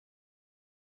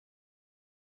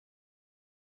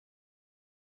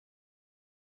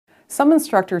Some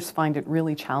instructors find it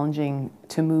really challenging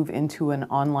to move into an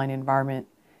online environment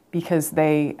because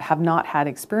they have not had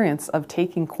experience of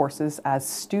taking courses as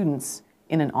students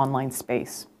in an online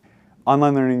space.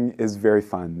 Online learning is very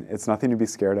fun. It's nothing to be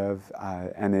scared of,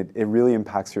 and it really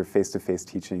impacts your face-to-face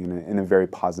teaching in a very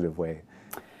positive way.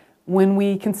 When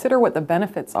we consider what the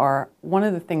benefits are, one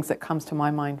of the things that comes to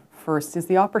my mind first is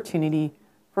the opportunity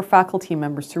for faculty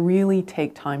members to really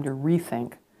take time to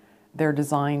rethink their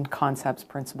design concepts,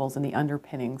 principles, and the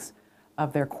underpinnings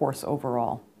of their course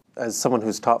overall. As someone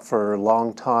who's taught for a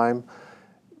long time,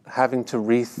 having to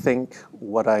rethink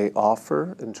what I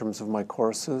offer in terms of my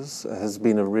courses has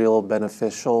been a real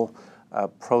beneficial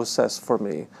process for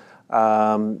me.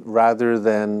 Rather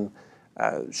than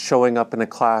showing up in a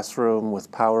classroom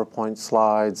with PowerPoint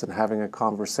slides and having a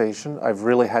conversation, I've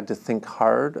really had to think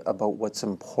hard about what's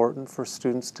important for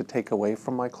students to take away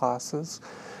from my classes.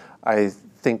 I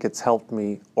think it's helped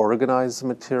me organize the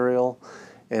material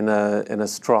in a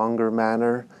stronger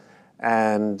manner,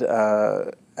 and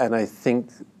I think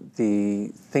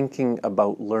the thinking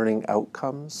about learning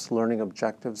outcomes, learning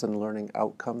objectives and learning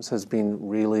outcomes has been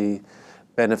really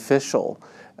beneficial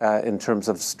in terms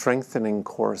of strengthening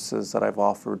courses that I've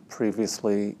offered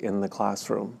previously in the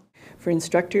classroom. For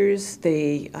instructors,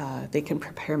 they can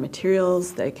prepare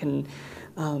materials, they can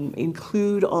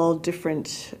include all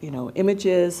different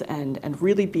images and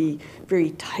really be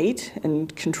very tight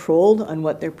and controlled on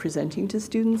what they're presenting to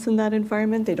students in that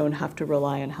environment. They don't have to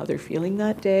rely on how they're feeling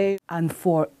that day. And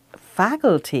for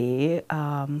faculty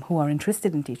who are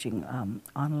interested in teaching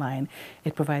online,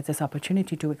 it provides this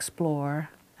opportunity to explore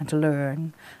and to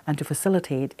learn and to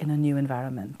facilitate in a new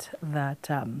environment that,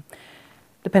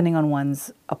 depending on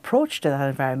one's approach to that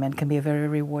environment, can be a very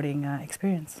rewarding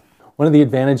experience. One of the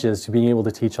advantages to being able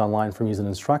to teach online for me as an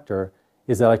instructor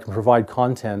is that I can provide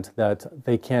content that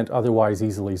they can't otherwise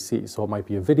easily see. So it might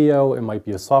be a video, it might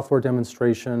be a software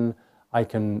demonstration. I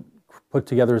can put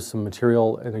together some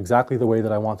material in exactly the way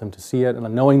that I want them to see it, and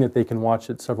knowing that they can watch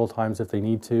it several times if they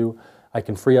need to. I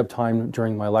can free up time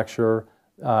during my lecture,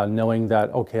 knowing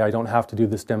that, okay, I don't have to do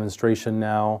this demonstration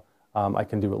now. I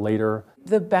can do it later.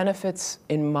 The benefits,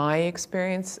 in my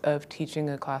experience, of teaching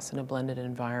a class in a blended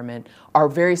environment are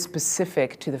very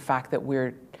specific to the fact that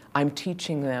I'm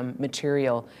teaching them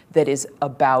material that is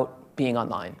about being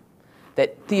online.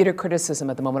 That theater criticism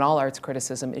at the moment, all arts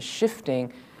criticism, is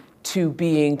shifting to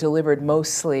being delivered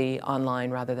mostly online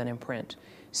rather than in print.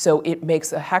 So it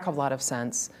makes a heck of a lot of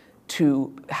sense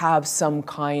to have some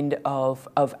kind of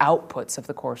outputs of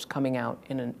the course coming out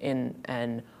in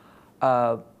an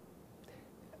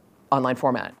online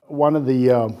format. One of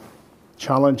the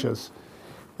challenges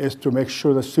is to make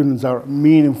sure the students are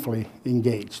meaningfully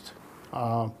engaged.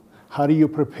 How do you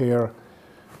prepare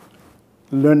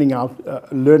learning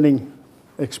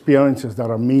experiences that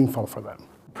are meaningful for them?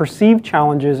 Perceived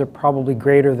challenges are probably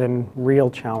greater than real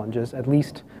challenges, at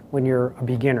least when you're a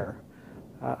beginner.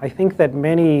 I think that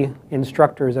many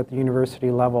instructors at the university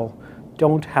level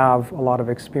don't have a lot of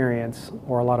experience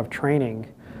or a lot of training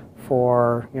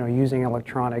for using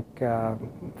electronic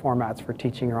formats for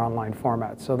teaching or online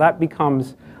formats. So that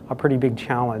becomes a pretty big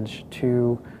challenge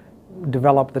to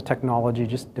develop the technology,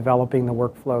 just developing the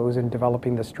workflows and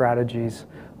developing the strategies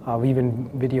of even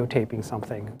videotaping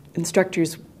something.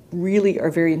 Instructors really are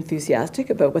very enthusiastic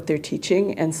about what they're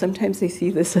teaching, and sometimes they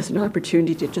see this as an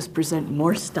opportunity to just present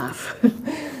more stuff.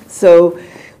 So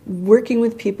working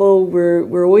with people,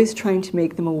 we're always trying to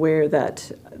make them aware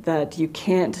that you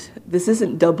can't, this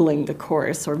isn't doubling the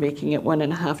course or making it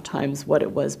 1.5 times what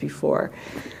it was before.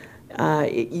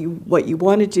 What you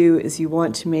want to do is you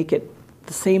want to make it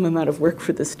the same amount of work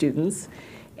for the students,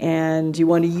 and you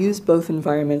want to use both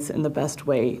environments in the best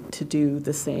way to do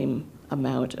the same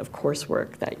amount of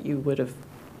coursework that you would have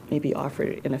maybe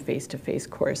offered in a face-to-face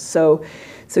course. So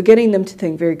getting them to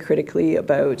think very critically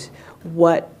about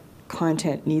what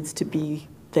content needs to be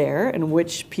there and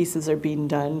which pieces are being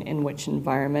done in which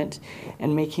environment,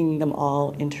 and making them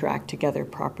all interact together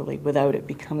properly without it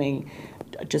becoming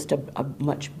just a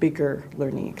much bigger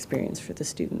learning experience for the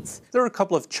students. There are a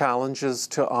couple of challenges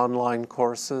to online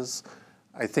courses.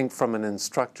 I think from an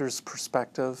instructor's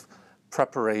perspective,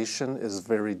 preparation is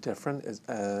very different.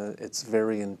 It's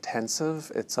very intensive.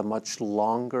 It's a much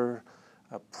longer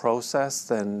process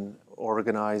than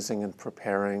organizing and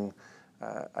preparing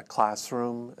a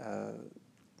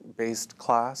classroom-based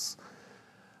class.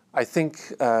 I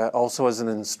think also as an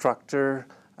instructor,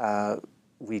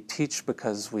 we teach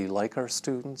because we like our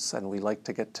students and we like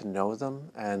to get to know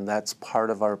them, and that's part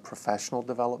of our professional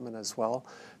development as well.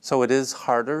 So it is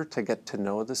harder to get to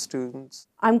know the students.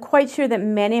 I'm quite sure that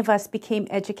many of us became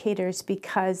educators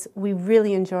because we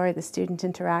really enjoy the student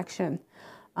interaction.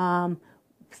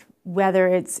 Whether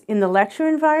it's in the lecture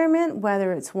environment,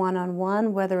 whether it's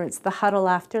one-on-one, whether it's the huddle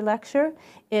after lecture,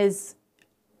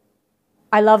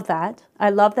 I love that. I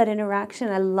love that interaction.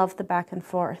 I love the back and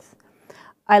forth.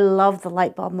 I love the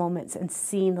light bulb moments and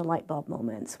seeing the light bulb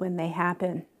moments when they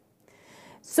happen.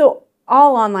 So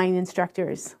all online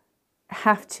instructors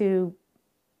have to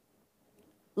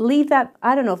leave that,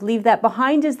 I don't know if leave that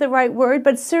behind is the right word,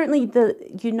 but certainly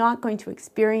you're not going to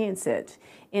experience it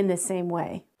in the same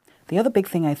way. The other big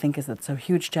thing I think is that's a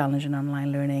huge challenge in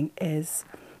online learning is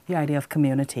the idea of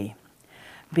community.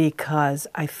 Because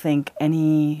I think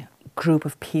any group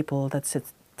of people that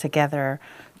sits together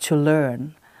to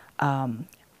learn,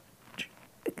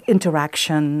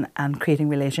 interaction and creating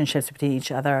relationships between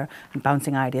each other and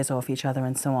bouncing ideas off each other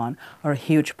and so on are a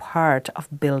huge part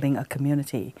of building a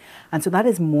community. And so that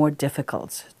is more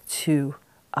difficult to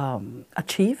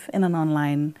achieve in an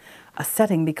online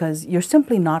setting because you're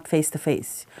simply not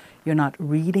face-to-face. You're not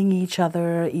reading each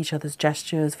other's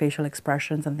gestures, facial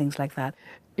expressions and things like that.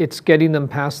 It's getting them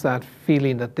past that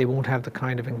feeling that they won't have the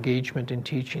kind of engagement in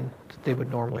teaching that they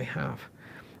would normally have.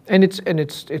 And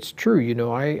it's true, you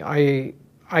know,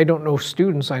 I don't know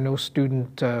students, I know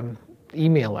student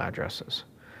email addresses.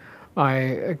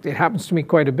 It happens to me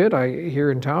quite a bit. Here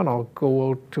in town, I'll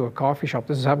go out to a coffee shop.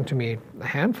 This has happened to me a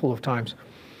handful of times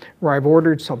where I've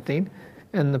ordered something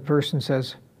and the person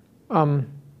says,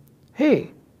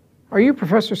 hey, are you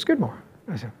Professor Skidmore?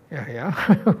 I said, yeah.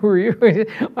 Who are you?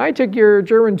 I took your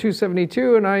German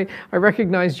 272 and I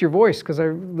recognized your voice because I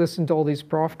listened to all these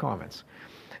prof comments.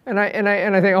 And I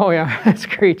think, oh yeah, that's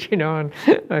great, you know, and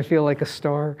I feel like a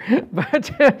star.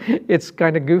 But it's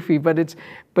kind of goofy. But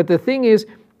the thing is,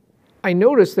 I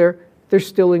notice there's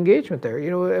still engagement there.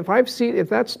 You know, if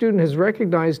that student has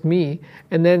recognized me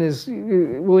and then is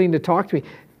willing to talk to me,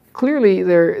 clearly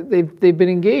they've been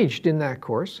engaged in that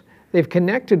course. They've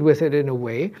connected with it in a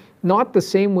way, not the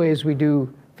same way as we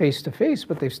do face-to-face,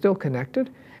 but they've still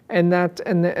connected, and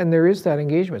there is that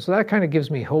engagement. So that kind of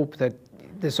gives me hope that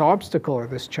this obstacle or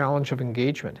this challenge of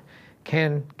engagement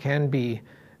can be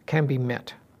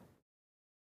met.